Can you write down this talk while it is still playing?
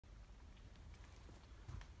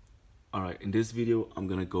Alright, in this video, I'm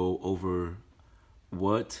going to go over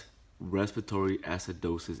what respiratory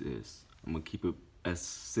acidosis is. I'm going to keep it as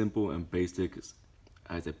simple and basic as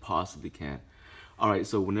I possibly can. Alright,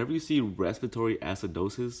 so whenever you see respiratory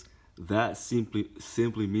acidosis, that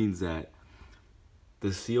simply means that the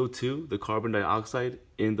CO2, the carbon dioxide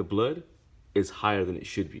in the blood, is higher than it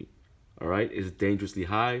should be. Alright, it's dangerously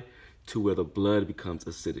high to where the blood becomes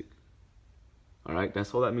acidic. Alright,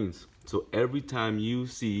 that's all that means. So every time you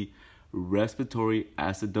see respiratory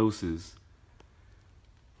acidosis,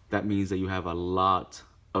 that means that you have a lot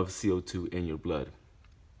of CO2 in your blood.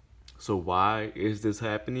 So why is this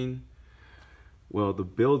happening? Well, the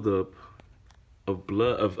buildup of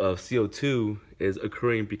CO2 is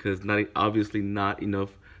occurring because obviously not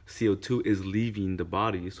enough CO2 is leaving the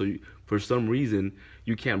body. So for some reason,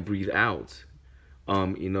 you can't breathe out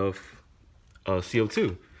enough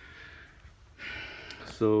CO2.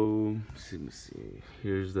 So let me see.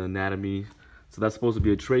 Here's the anatomy. So that's supposed to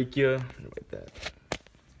be a trachea. Let me write that.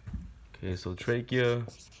 Okay, so trachea.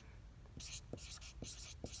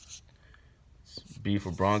 B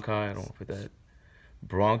for bronchi. I don't want to put that.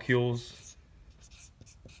 Bronchioles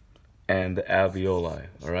and the alveoli.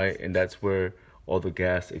 All right, and that's where all the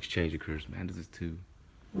gas exchange occurs. Man, this is too.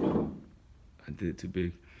 I did it too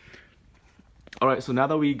big. All right, so now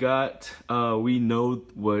that we know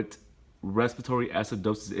what respiratory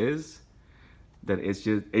acidosis is, that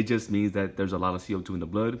it just means that there's a lot of CO2 in the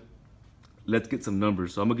blood. Let's get some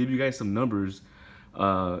numbers. So I'm gonna give you guys some numbers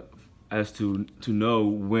as to know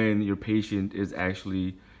when your patient is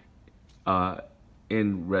actually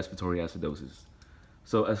in respiratory acidosis.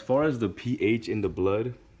 So as far as the pH in the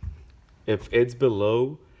blood, if it's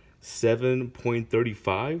below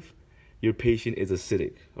 7.35, your patient is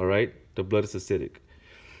acidic. All right, the blood is acidic.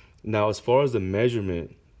 Now, as far as the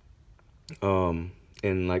measurement,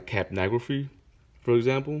 in like capnography, for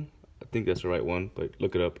example, I think that's the right one, but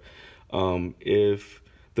look it up. If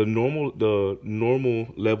the normal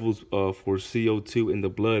levels for CO2 in the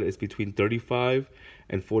blood is between 35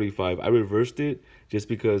 and 45, I reversed it just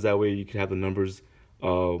because that way you can have the numbers that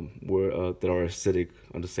are acidic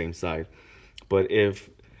on the same side. But if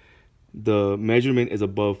the measurement is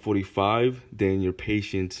above 45, then your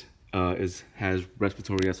patient has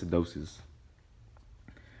respiratory acidosis.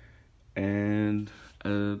 And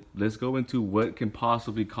let's go into what can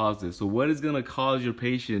possibly cause this. So what is going to cause your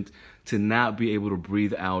patient to not be able to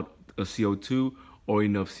breathe out a CO2 or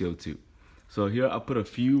enough CO2? So here I put a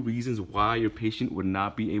few reasons why your patient would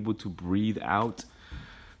not be able to breathe out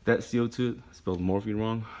that CO2. I spelled morphine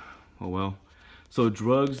wrong. Oh well. So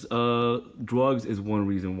drugs is one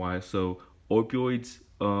reason why. So opioids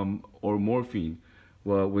or morphine.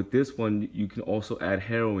 Well, with this one, you can also add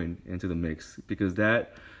heroin into the mix because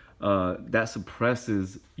that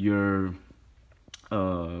suppresses your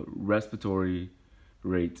respiratory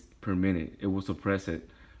rate per minute. It will suppress it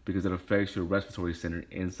because it affects your respiratory center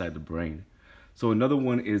inside the brain. So another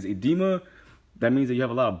one is edema. That means that you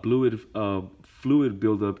have a lot of fluid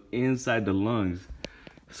buildup inside the lungs.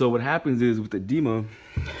 So what happens is with edema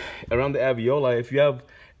around the alveoli, if you have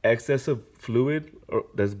excessive fluid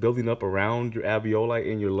that's building up around your alveoli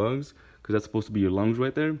in your lungs, because that's supposed to be your lungs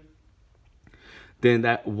right there, then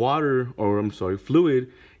that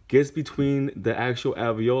fluid gets between the actual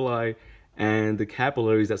alveoli and the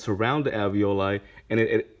capillaries that surround the alveoli, and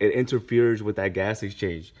it interferes with that gas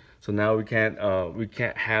exchange. So now we can't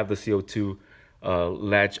have the CO2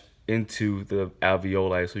 latch into the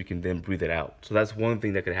alveoli so you can then breathe it out. So that's one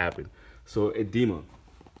thing that could happen. So edema.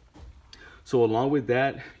 So along with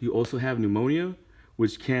that, you also have pneumonia,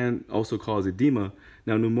 which can also cause edema.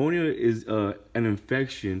 Now pneumonia is an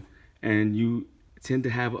infection, and you tend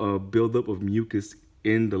to have a buildup of mucus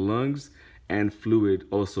in the lungs and fluid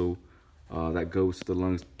also that goes to the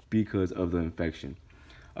lungs because of the infection.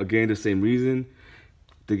 Again, the same reason,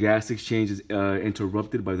 the gas exchange is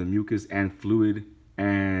interrupted by the mucus and fluid,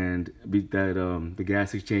 and the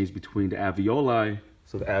gas exchange between the alveoli,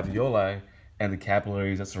 so the alveoli and the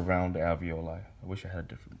capillaries that surround the alveoli. I wish I had a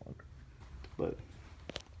different marker, but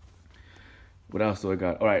what else do I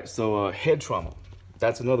got? All right, so head trauma.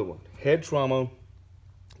 That's another one. Head trauma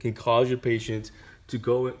can cause your patient to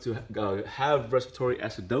have respiratory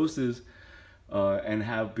acidosis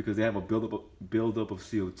because they have a buildup of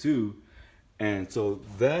CO2, and so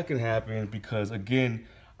that can happen because, again,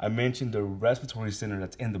 I mentioned the respiratory center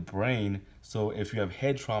that's in the brain. So if you have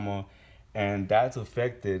head trauma and that's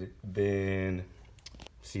affected, then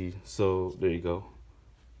so there you go.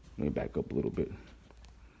 Let me back up a little bit.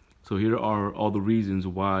 So here are all the reasons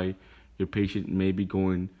why your patient may be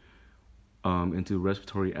going into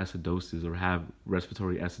respiratory acidosis or have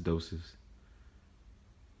respiratory acidosis.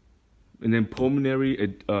 And then pulmonary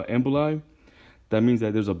emboli, that means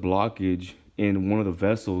that there's a blockage in one of the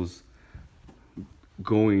vessels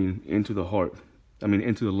going into the heart. I mean,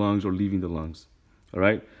 into the lungs or leaving the lungs. All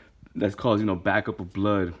right, that's causing backup of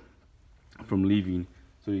blood from leaving,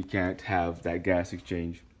 so you can't have that gas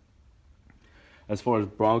exchange. As far as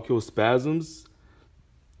bronchial spasms,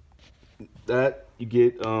 that you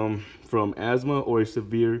get from asthma or a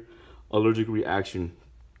severe allergic reaction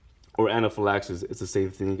or anaphylaxis. It's the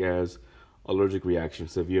same thing as allergic reaction.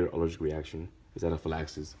 Severe allergic reaction is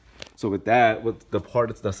anaphylaxis. So with that, with the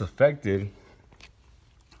part that's affected,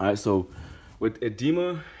 all right, so with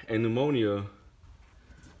edema and pneumonia,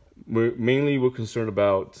 we're concerned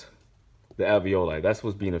about the alveoli. That's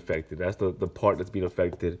what's being affected. That's the part that's being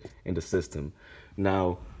affected in the system.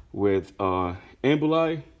 Now, with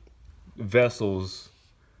emboli, vessels,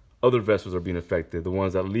 other vessels are being affected. The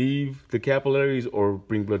ones that leave the capillaries or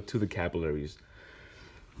bring blood to the capillaries.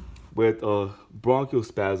 With bronchial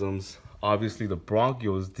spasms, obviously the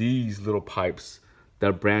bronchioles, these little pipes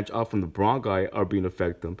that branch off from the bronchi, are being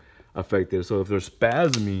affected. So if they're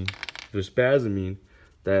spasming,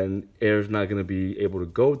 then air is not going to be able to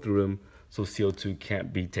go through them, so CO2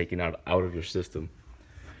 can't be taken out of your system.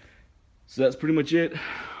 So that's pretty much it.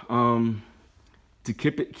 To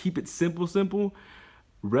keep it simple,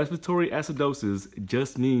 respiratory acidosis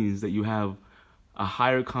just means that you have a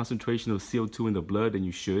higher concentration of CO2 in the blood than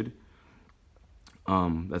you should.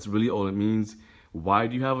 That's really all it means. Why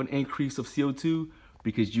do you have an increase of CO2?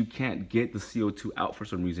 Because you can't get the CO2 out for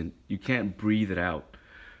some reason. You can't breathe it out.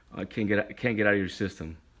 Can't get out of your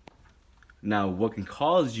system. Now, what can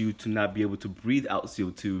cause you to not be able to breathe out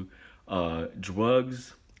CO2?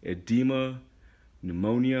 Drugs, edema,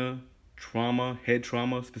 pneumonia, trauma, head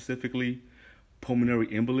trauma specifically, pulmonary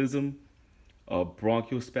embolism,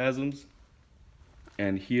 bronchial spasms.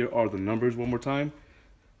 And here are the numbers one more time.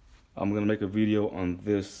 I'm going to make a video on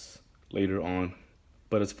this later on.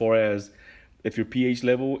 But as far as if your pH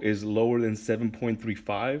level is lower than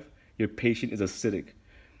 7.35, your patient is acidic.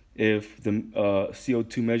 If the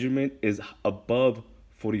CO2 measurement is above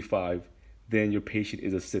 45, then your patient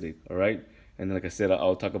is acidic, all right? And then, like I said,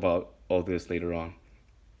 I'll talk about all this later on.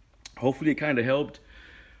 Hopefully it kind of helped.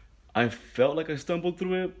 I felt like I stumbled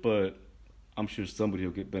through it, but I'm sure somebody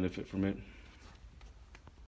will get benefit from it.